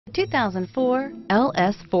2004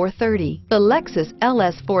 LS 430. The Lexus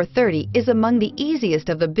LS 430 is among the easiest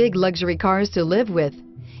of the big luxury cars to live with.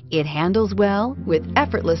 It handles well with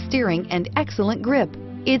effortless steering and excellent grip.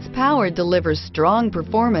 Its power delivers strong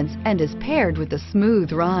performance and is paired with a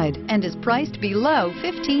smooth ride and is priced below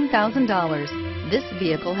 $15,000. This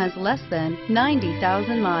vehicle has less than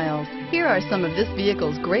 90,000 miles. Here are some of this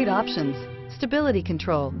vehicle's great options: stability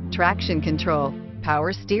control, traction control,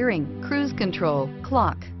 power steering, cruise control,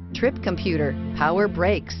 clock, trip computer, power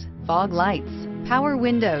brakes, fog lights, power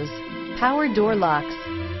windows, power door locks.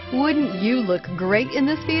 Wouldn't you look great in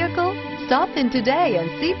this vehicle? Stop in today and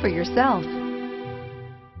see for yourself.